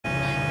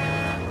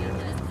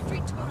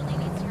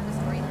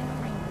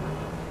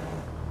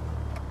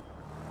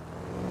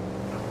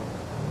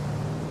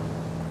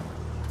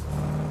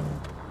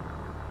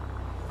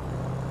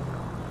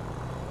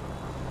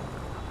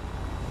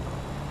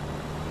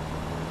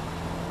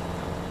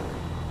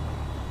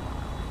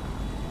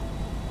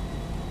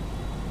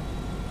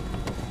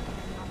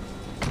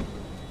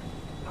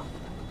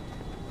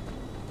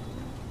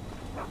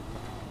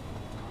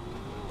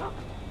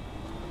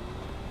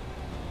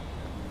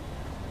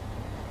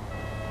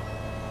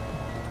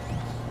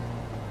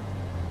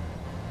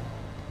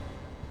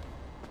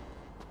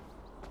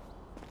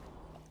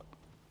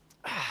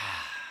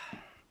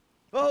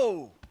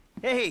Oh,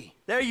 hey,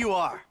 there you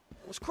are.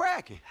 What's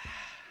cracking?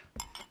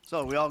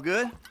 So, we all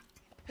good?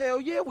 Hell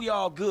yeah, we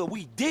all good.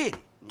 We did it.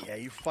 Yeah,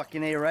 you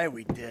fucking ain't right,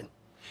 we did.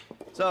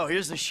 So,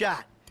 here's the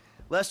shot.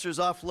 Lester's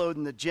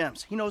offloading the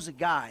gems. He knows a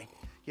guy.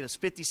 Get us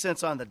 50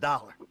 cents on the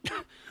dollar.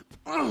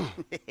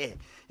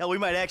 Hell, we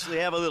might actually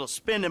have a little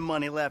spending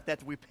money left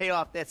after we pay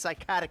off that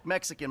psychotic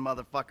Mexican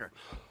motherfucker.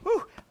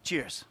 Whew.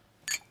 Cheers.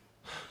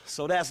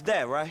 So that's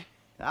that, right?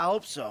 I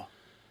hope so.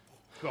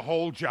 The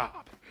whole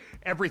job.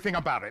 Everything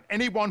about it.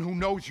 Anyone who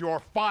knows your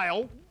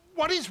file,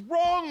 what is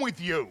wrong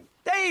with you?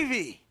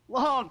 Davey!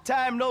 Long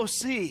time no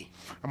see.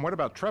 And what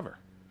about Trevor?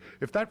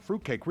 If that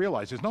fruitcake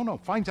realizes,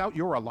 finds out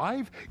you're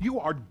alive, you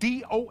are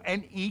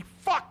D-O-N-E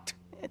fucked!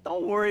 Hey,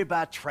 don't worry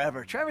about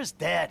Trevor. Trevor's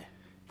dead.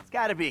 It's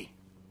gotta be.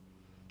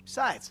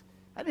 Besides,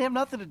 I didn't have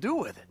nothing to do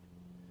with it.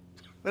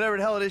 Whatever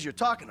the hell it is you're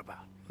talking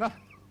about.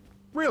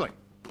 Really?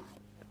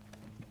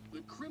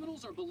 The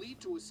criminals are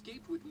believed to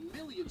escape with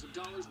millions of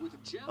dollars worth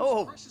of gems,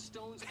 Oh. precious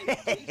stones, and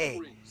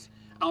engagement rings.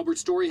 Albert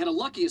Story had a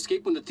lucky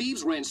escape when the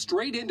thieves ran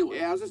straight into him.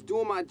 Yeah, I was just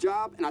doing my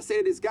job, and I say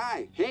to this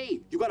guy,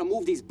 hey, you gotta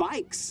move these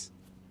bikes.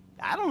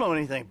 I don't know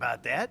anything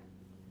about that.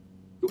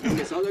 And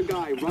this other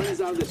guy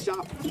runs out of the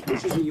shop, he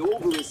pushes me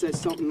over and says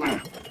something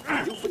like,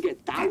 you forget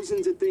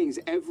thousands of things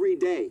every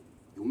day.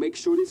 You'll make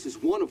sure this is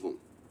one of them.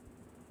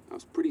 That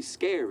was pretty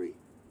scary.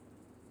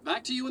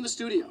 Back to you in the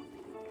studio.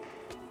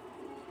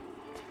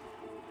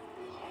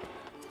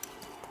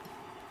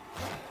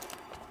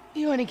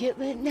 You want to get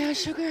lit now,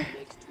 sugar?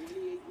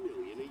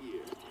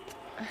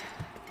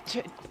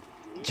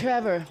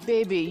 Trevor,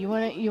 baby, you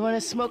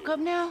wanna smoke up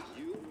now?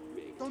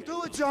 Don't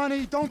do it,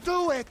 Johnny. Don't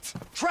do it.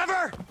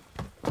 Trevor!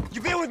 You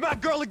been with my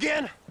girl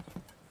again?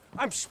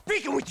 I'm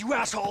speaking with you,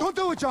 asshole! Don't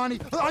do it, Johnny.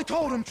 I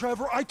told him,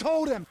 Trevor. I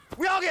told him.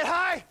 We all get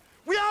high!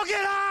 We all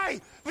get high!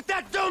 But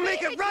that don't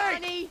make it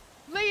right! Johnny,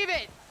 leave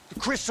it! The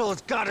crystal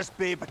has got us,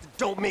 babe, but it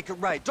don't make it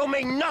right. Don't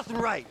make nothing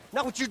right.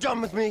 Not what you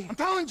done with me. I'm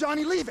telling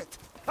Johnny, leave it.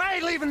 I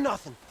ain't leaving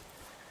nothing.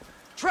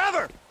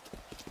 Trevor!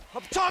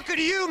 I'm talking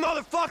to you,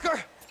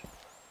 motherfucker!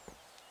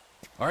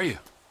 Are you?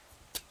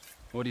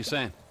 What are you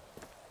saying?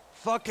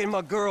 Fucking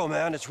my girl,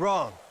 man. It's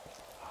wrong.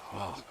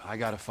 Well, I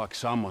gotta fuck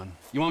someone.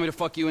 You want me to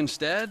fuck you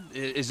instead?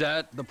 Is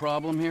that the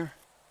problem here?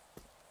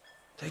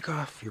 Take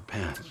off your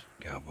pants,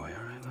 cowboy,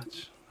 all right?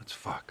 Let's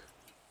fuck.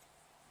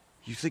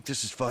 You think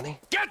this is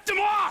funny? Get them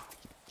off!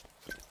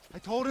 I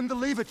told him to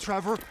leave it,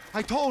 Trevor.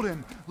 I told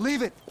him.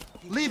 Leave it.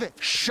 Leave it.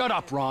 Shut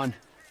up, Ron.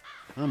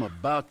 I'm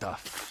about to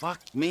fuck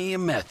me a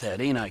meth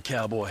head, ain't I,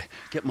 cowboy?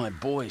 Get my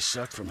boy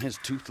sucked from his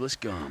toothless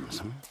gums,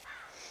 huh?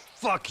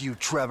 Fuck you,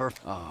 Trevor.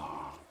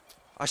 Oh.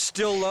 I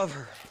still love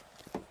her.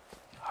 All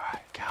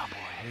right, cowboy.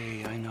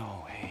 Hey, I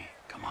know. Hey,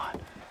 come on.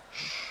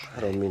 I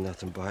don't mean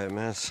nothing by it,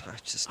 man.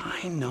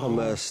 I know. I'm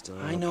messed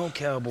up. I know,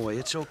 cowboy.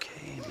 It's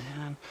okay,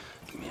 man.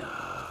 Give me a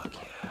hug,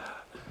 yeah.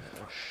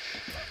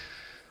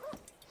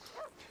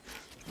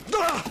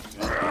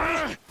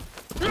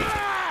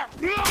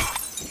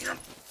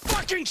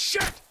 Fucking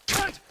shit!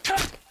 Cut!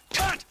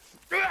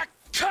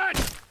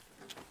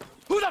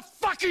 Who the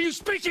fuck are you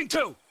speaking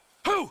to?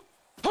 Who?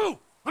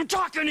 I'm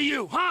talking to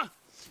you, huh?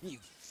 You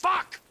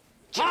fuck!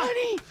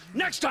 Johnny! Huh?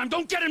 Next time,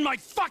 don't get in my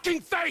fucking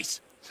face!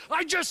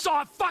 I just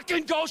saw a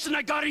fucking ghost and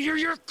I gotta hear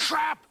your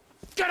crap!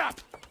 Get up!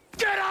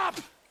 Get up!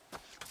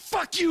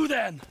 Fuck you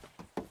then!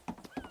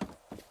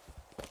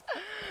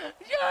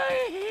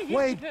 Johnny!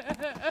 Wait.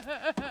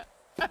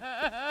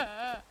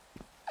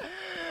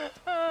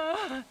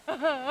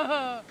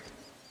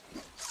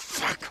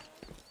 Fuck!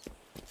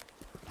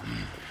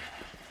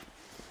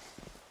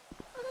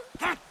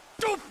 That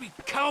dopey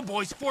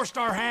cowboys forced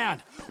our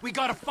hand! We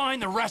gotta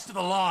find the rest of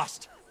the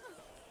lost!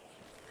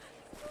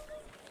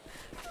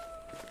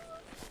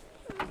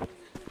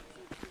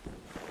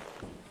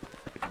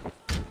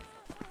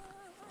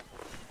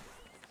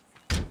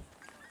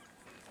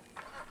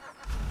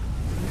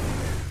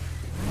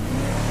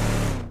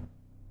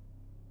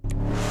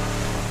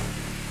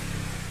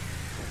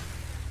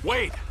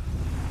 Wait!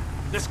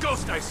 This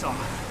ghost I saw.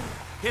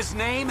 His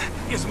name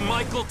is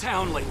Michael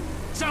Townley.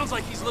 Sounds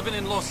like he's living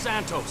in Los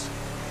Santos.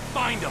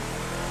 Find him.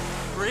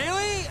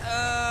 Really?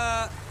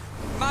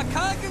 My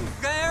cousin's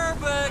there,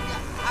 but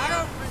I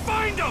don't...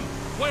 Find him!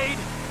 Wade!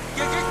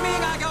 You just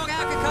mean I don't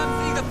have to come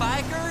see the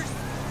bikers?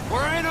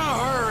 We're in a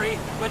hurry,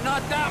 but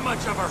not that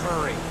much of a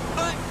hurry.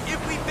 But if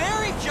we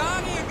bury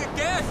Johnny in the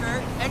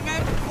desert and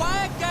then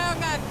quiet down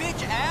that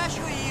bitch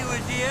Ashley you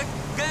was in,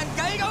 then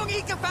they don't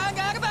need to find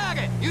out about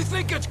it. You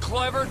think it's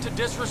clever to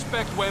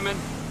disrespect women?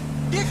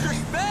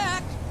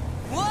 Disrespect?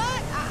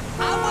 What?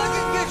 I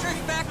wasn't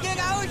disrespecting.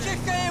 I was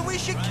just saying we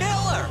should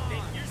kill her.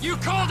 You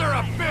called her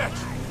a bitch!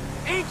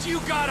 Ain't you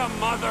got a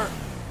mother?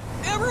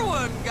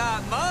 Everyone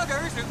got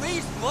mothers, at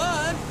least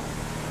one.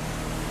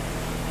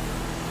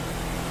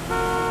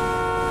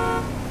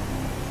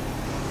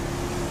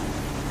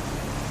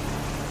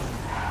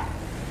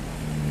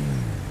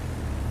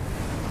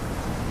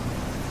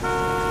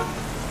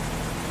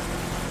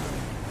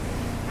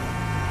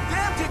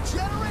 Damn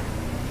degenerate!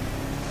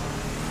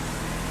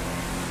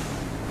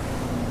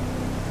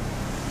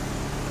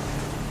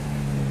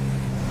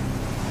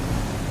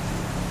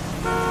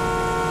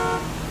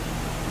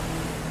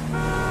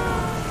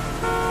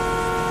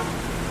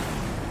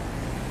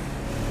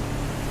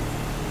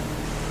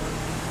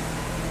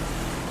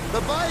 The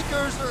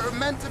bikers are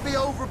meant to be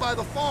over by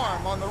the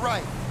farm on the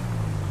right.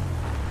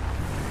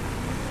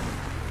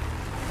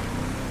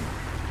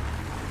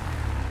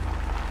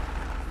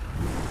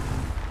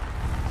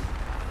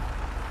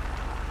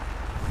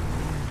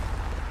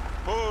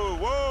 Whoa,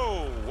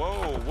 whoa,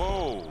 whoa,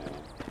 whoa.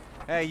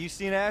 Hey, you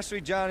seen Ashley?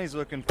 Johnny's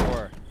looking for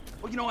her.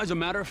 Well, you know, as a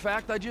matter of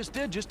fact, I just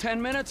did, just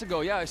 10 minutes ago.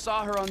 Yeah, I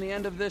saw her on the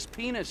end of this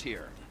penis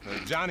here.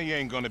 Johnny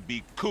ain't gonna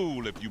be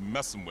cool if you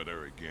messing with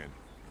her again.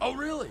 Oh,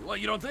 really? Well,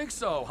 you don't think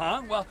so,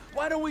 huh? Well,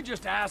 why don't we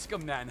just ask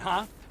him then,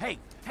 huh? Hey,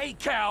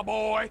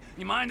 cowboy,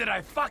 you mind that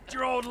I fucked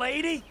your old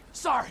lady?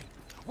 Sorry,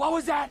 what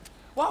was that?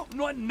 Well,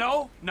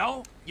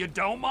 no, you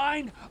don't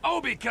mind? Oh,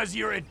 because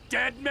you're a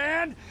dead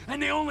man?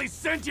 And the only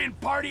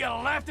sentient part you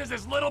left is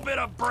this little bit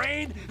of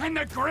brain and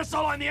the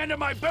gristle on the end of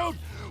my boot?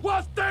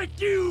 Well, thank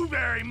you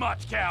very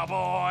much,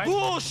 cowboy.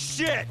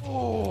 Bullshit!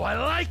 Oh, I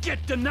like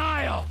it,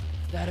 denial.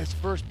 That is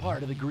first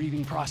part of the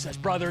grieving process,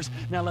 brothers.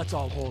 Now let's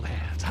all hold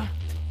hands, huh?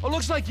 Well,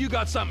 looks like you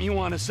got something you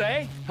want to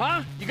say,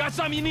 huh? You got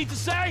something you need to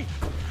say?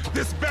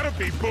 This better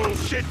be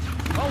bullshit.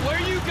 Oh, where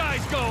you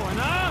guys going,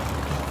 huh?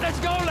 Let's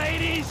go,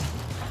 ladies.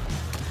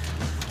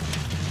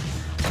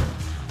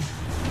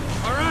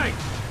 All right,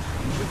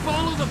 we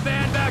follow the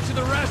van back to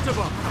the rest of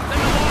them. Then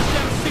the lost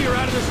MC are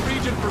out of this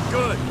region for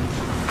good.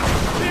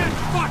 Can't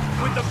fuck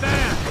with the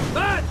van,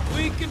 but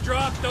we can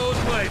drop those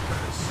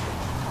wipers.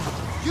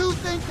 You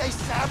think they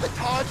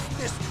sabotaged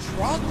this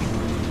truck?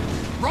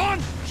 Ron,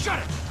 shut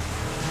it!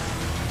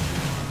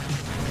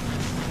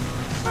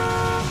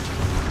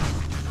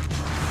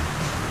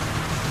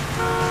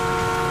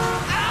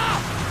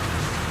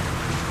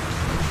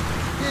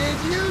 Did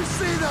you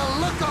see the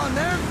look on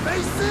their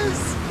faces?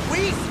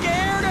 We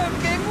scared him,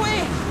 didn't we?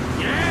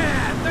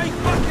 Yeah, thank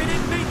fuck they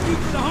didn't make you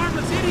the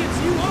harmless idiots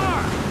you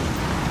are.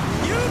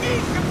 You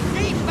need some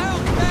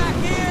seatbelts back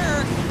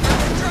here.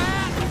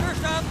 Straps or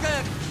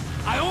something.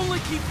 I only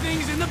keep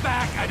things in the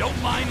back I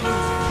don't mind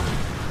losing.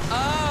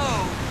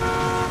 Oh.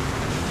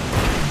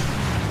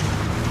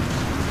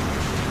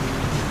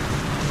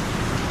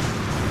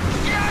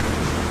 Yes!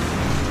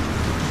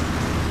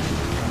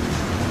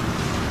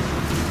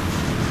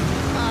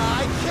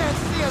 I can't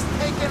see us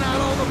taking out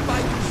all the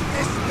bikers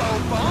this go,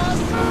 boss.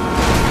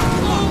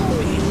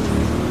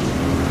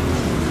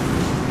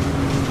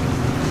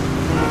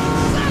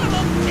 Son of a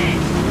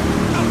bitch!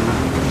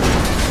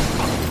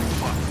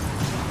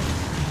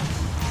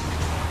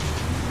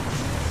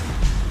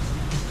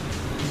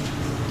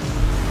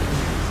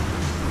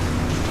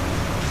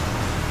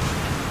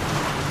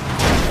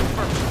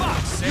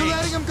 You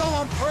letting him go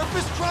on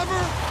purpose,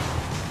 Trevor?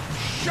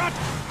 Shut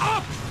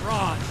up,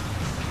 Ron!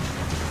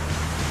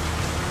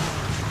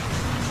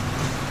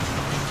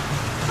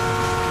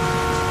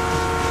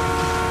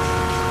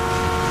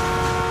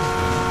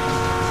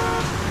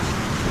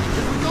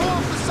 If we go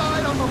off the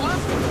side on the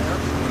left there,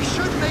 we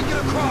should make it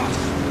across.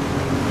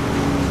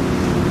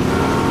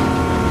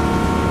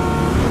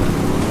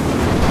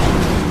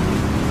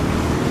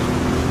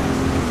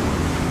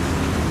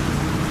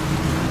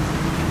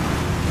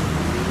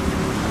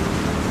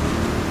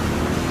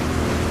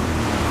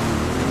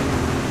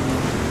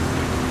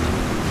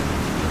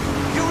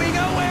 Do we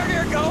know where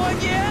they're going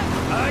yet?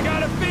 I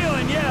got a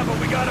feeling, yeah, but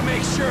we gotta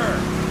make sure.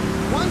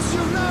 Once you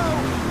know,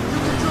 you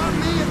can drop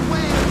me and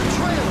Wayne at the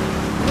trailer.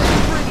 Then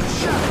bring the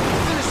shot to the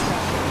finish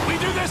line. We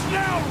do this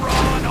now,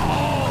 Ron,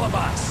 all of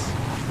us.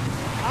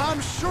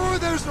 I'm sure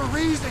there's a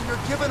reason you're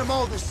giving them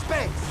all this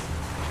space.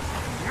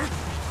 You're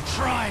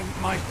trying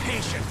my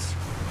patience.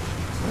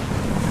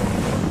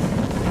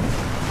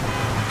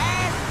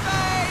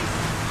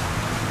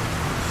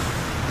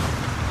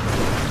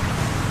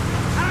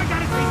 I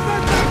gotta see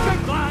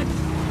good, blood.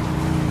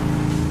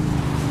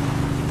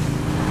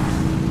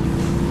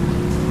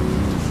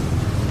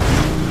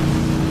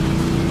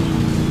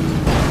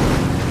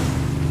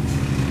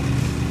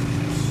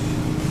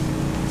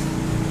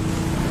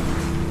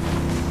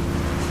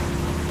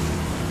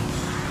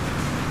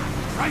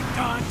 Right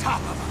on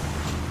top of him.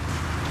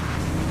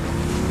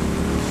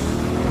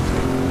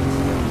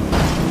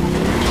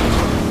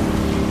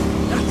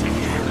 That's it,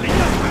 yeah.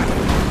 Lead us back.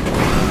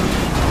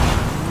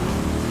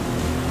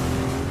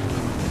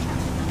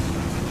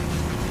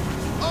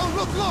 Oh,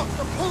 look,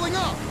 they're pulling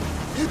up.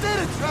 You did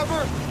it,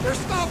 Trevor. They're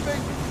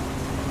stopping.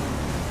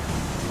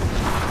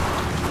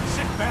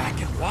 Sit back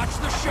and watch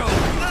the show.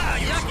 Ah,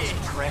 yucky.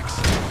 Pricks.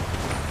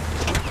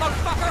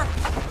 Motherfucker!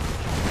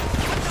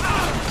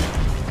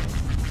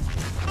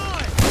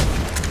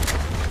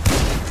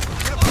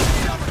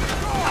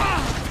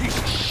 Piece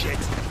of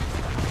shit.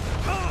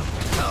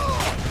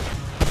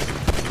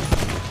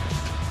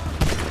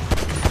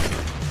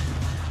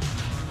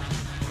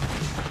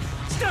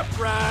 Step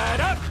right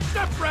up!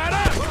 Step right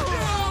up!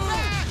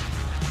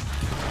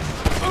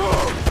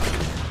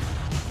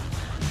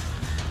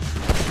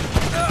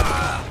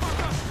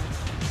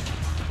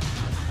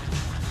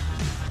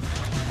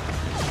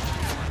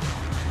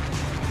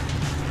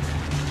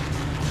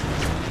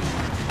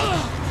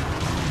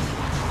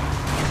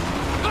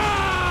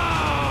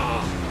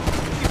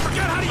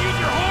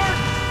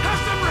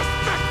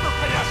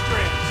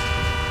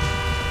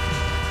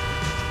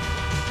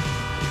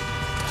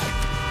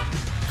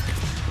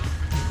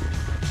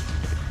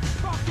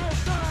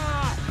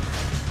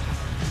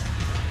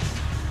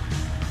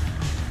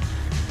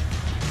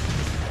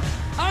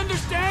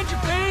 understand your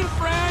pain,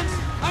 friends.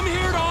 I'm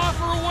here to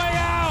offer a way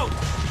out.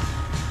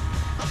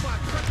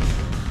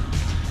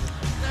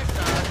 Next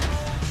time.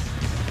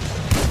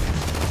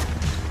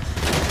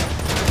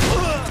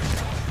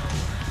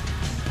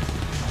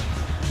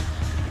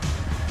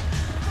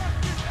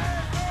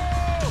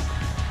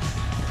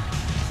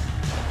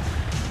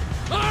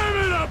 I'm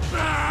in a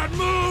bad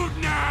mood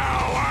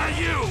now. Are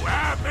you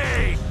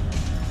happy?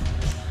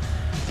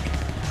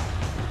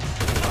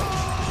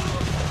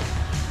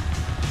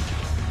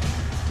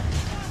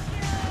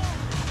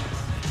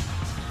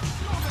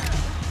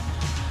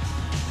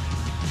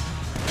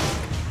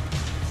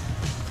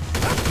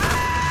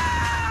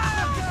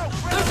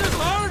 This is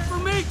hard for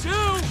me too.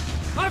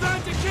 I've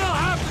had to kill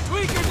half the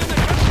tweakers in the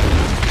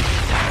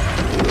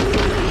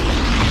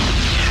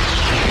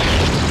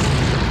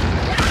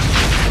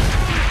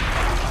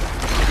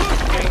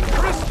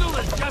Crystal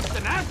is just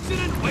an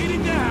accident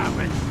waiting to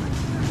happen.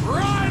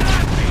 Right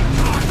at me,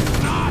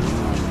 cock-snot!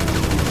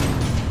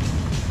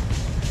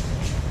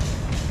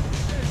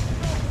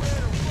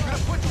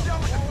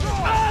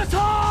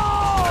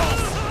 Assholes!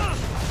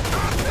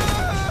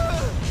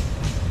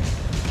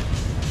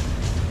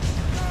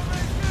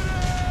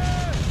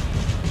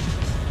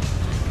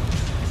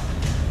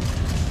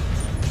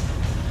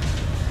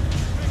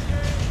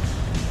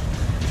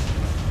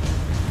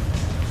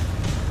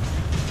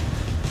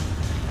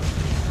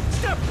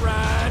 Step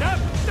right up!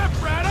 Step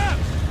right up!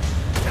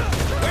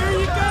 Where are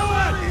you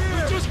going?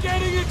 It's just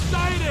getting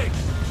exciting!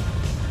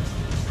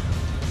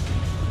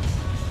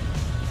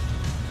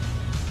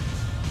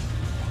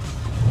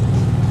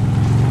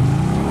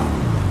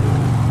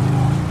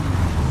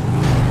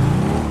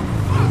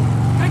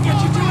 Can I get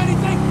you to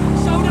anything?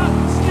 Soda?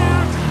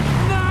 Snacks?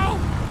 No?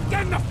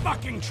 Get in the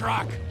fucking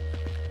truck!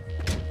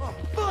 Oh,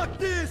 fuck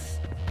this!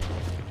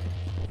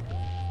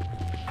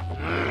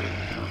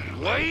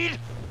 Wade?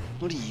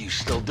 What are you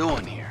still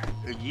doing here?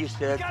 You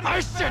said... I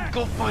said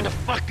go find a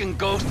fucking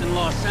ghost in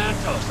Los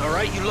Santos, all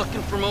right? You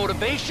looking for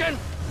motivation?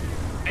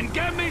 And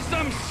get me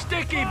some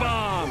sticky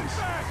bombs!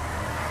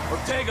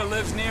 Ortega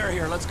lives near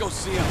here. Let's go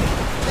see him.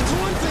 It's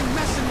one thing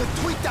messing with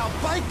tweaked out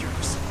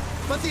bikers,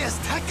 but the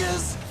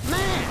Aztecas?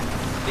 Man!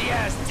 The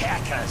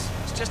Aztecas.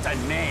 It's just a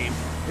name.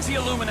 Is he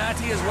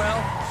Illuminati as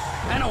well?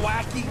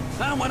 Anahuac?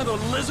 One of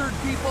those lizard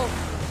people?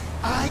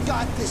 I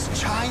got this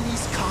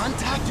Chinese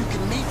contact you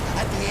can meet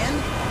at the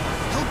end.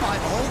 He'll buy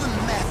all the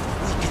meth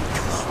we can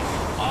cook.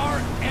 Our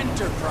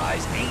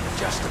enterprise ain't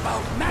just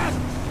about meth.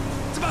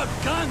 It's about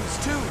guns,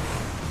 too.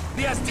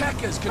 The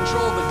Aztecas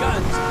control the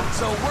guns,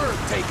 so we're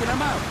taking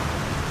them out.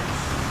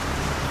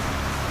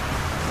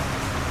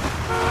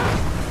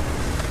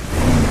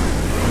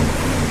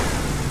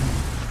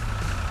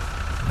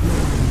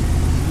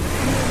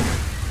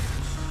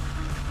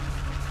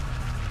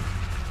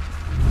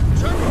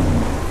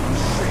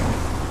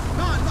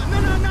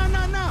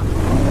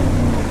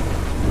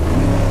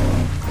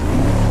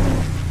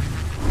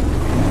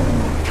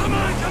 Come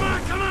on, come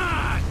on, come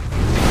on!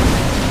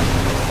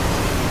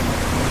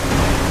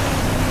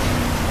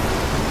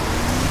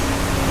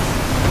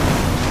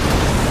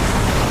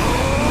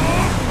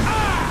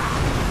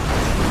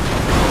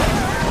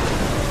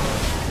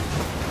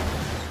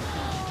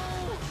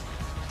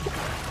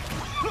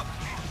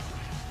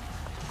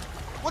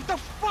 What the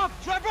fuck,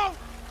 Trevor?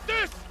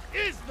 This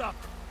is the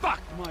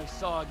fuck, my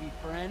soggy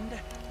friend.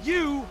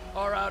 You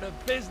are out of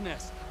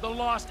business. The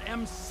Lost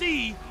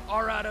MC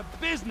are out of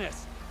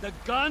business. The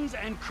guns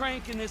and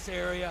crank in this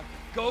area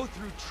go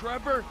through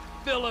Trevor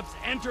Phillips'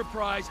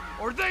 enterprise,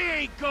 or they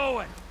ain't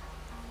going.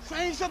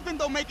 Saying something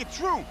don't make it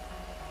true.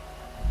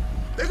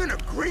 They're gonna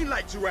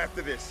greenlight you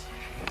after this.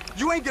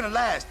 You ain't gonna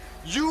last.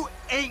 You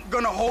ain't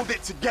gonna hold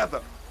it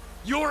together.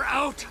 You're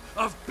out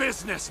of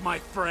business, my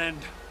friend.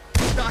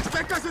 The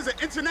Aztecas is an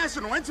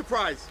international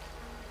enterprise.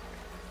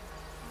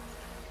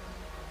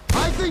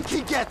 I think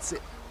he gets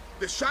it.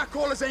 The shot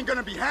callers ain't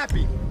gonna be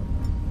happy.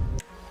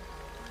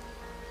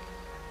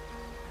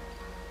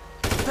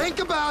 Think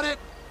about it.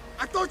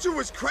 I thought you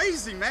was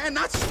crazy, man,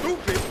 not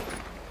stupid.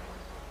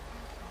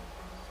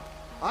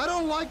 I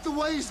don't like the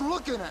way he's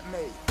looking at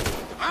me.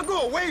 I'll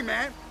go away,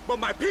 man, but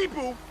my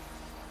people...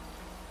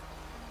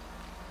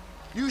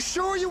 You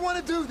sure you want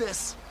to do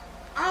this?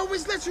 I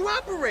always let you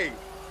operate.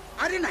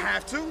 I didn't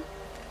have to.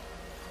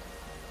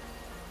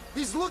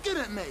 He's looking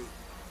at me.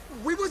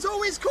 We was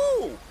always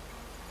cool.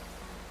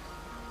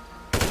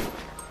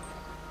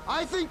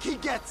 I think he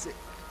gets it.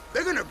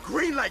 They're gonna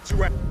greenlight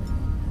you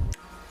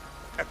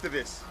after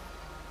this.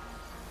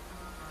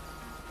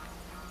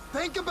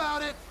 Think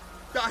about it.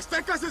 The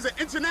Aztecas is an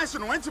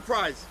international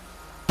enterprise.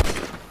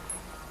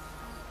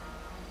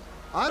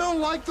 I don't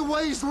like the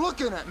way he's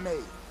looking at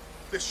me.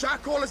 The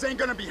shot callers ain't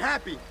gonna be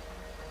happy.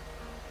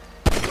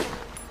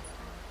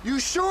 You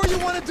sure you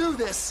want to do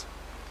this?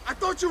 I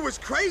thought you was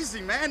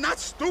crazy, man, not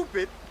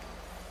stupid.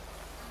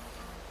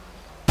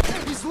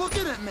 He's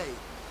looking at me.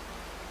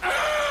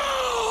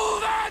 Oh,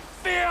 that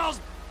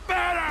feels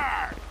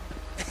better!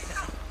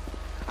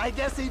 I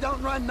guess he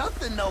don't run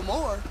nothing no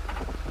more.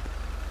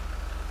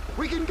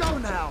 We can go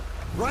now,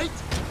 right?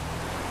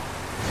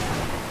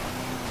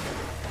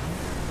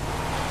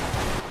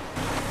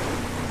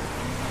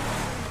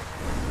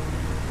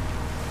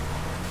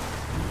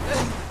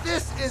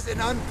 an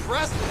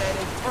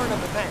unprecedented turn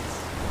of events.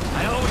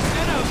 I always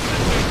said I was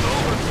gonna take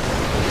over.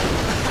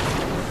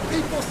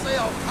 People say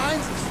all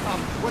kinds of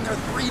stuff when they're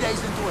 3 days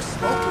into a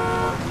smoking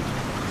party.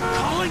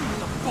 Calling me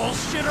a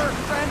bullshitter,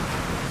 friend?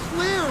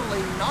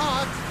 Clearly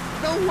not.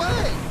 No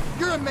way.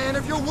 You're a man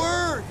of your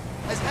word,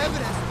 as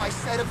evidenced by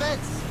said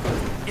events.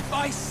 If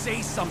I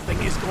say something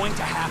is going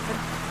to happen,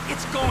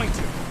 it's going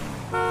to.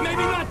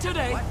 Maybe not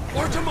today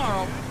or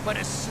tomorrow, but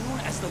as soon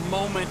as the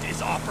moment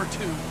is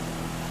opportune.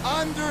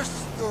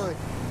 Understood.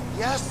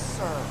 Yes,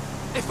 sir.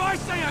 If I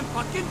say I'm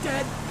fucking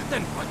dead,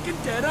 then fucking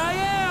dead I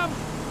am.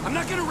 I'm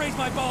not gonna raise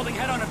my balding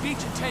head on a beach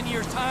in 10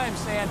 years' time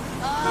saying,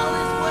 all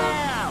is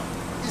well.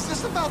 Is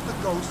this about the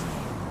ghost?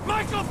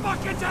 Michael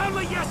fucking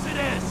Townley, yes it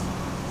is.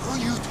 Well,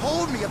 you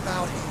told me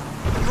about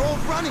him. Your old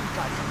running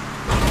buddy.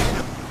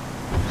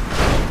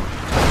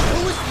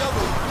 Who was the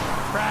other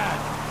one? Brad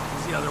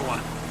is the other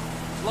one.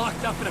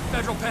 Locked up in a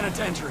federal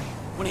penitentiary.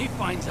 When he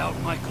finds out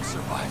Michael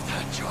survived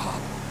that job.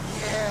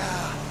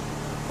 Yeah.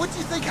 What do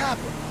you think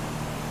happened?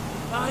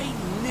 I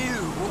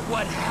knew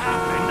what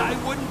happened. I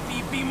wouldn't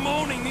be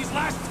bemoaning these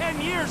last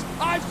 10 years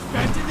I've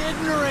spent in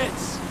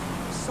ignorance.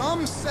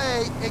 Some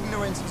say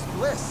ignorance is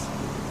bliss.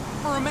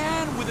 For a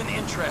man with an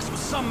interest,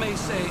 some may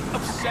say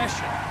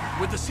obsession,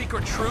 with the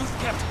secret truth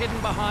kept hidden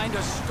behind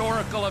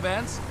historical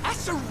events,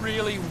 that's a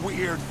really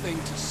weird thing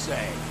to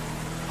say.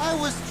 I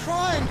was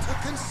trying to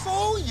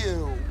console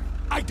you.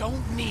 I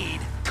don't need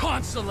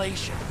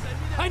consolation.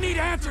 I need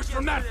answers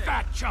from that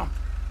fat chump.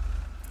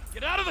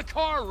 Get out of the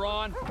car,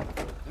 Ron.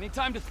 I need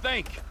time to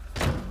think.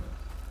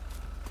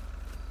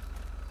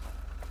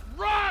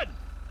 Run!